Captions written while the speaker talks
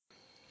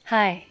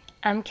Hi,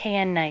 I'm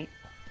KN Knight.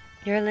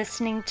 You're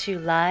listening to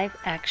Live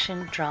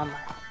Action Drama.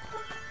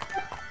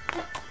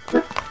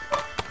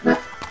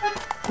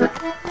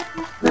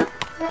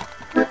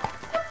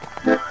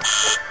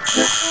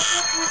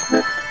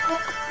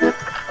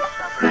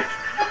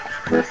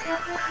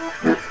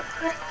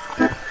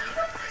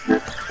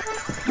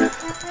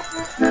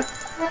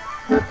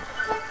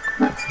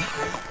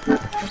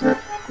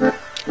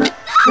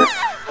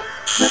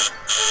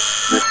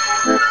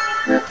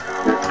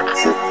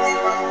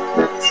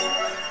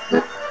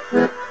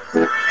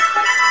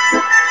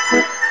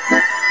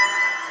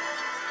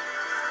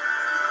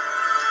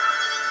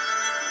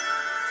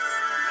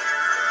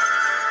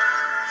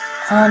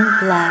 On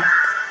black,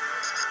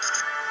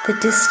 the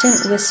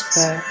distant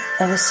whisper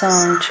of a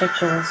song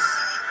trickles.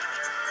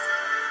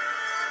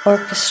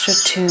 Orchestra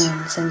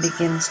tunes and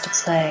begins to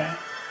play.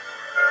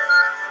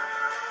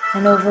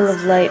 An oval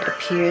of light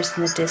appears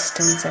in the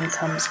distance and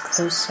comes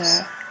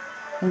closer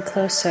and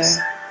closer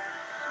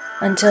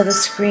until the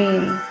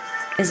screen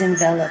is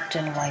enveloped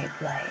in white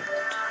light.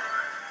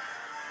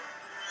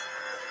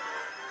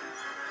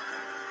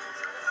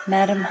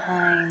 Madame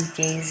Hine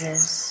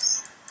gazes.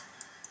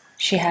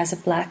 She has a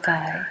black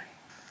eye.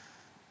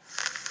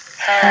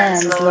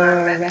 Hands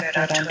lower a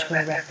record onto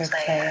a record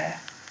player.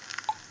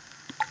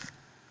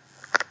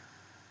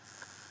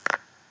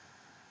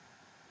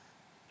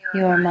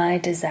 You are my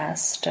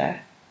disaster,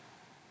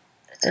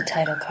 the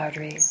title card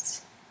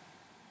reads.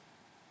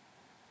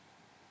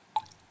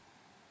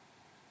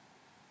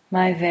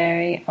 My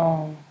very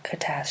own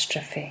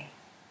catastrophe.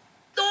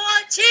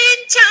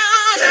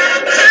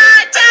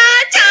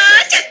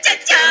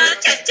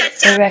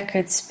 The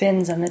record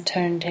spins on the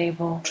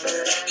turntable.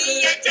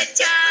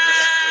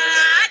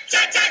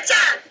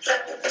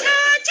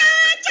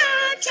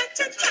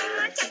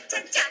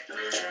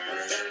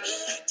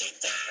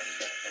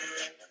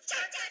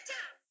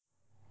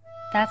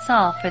 That's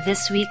all for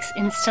this week's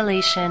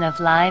installation of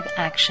live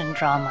action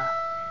drama.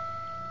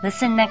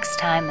 Listen next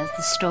time as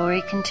the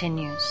story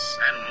continues.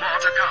 And more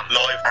to come.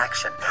 Live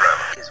action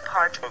drama is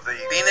part of the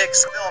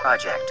Phoenix Film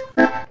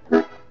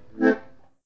Project.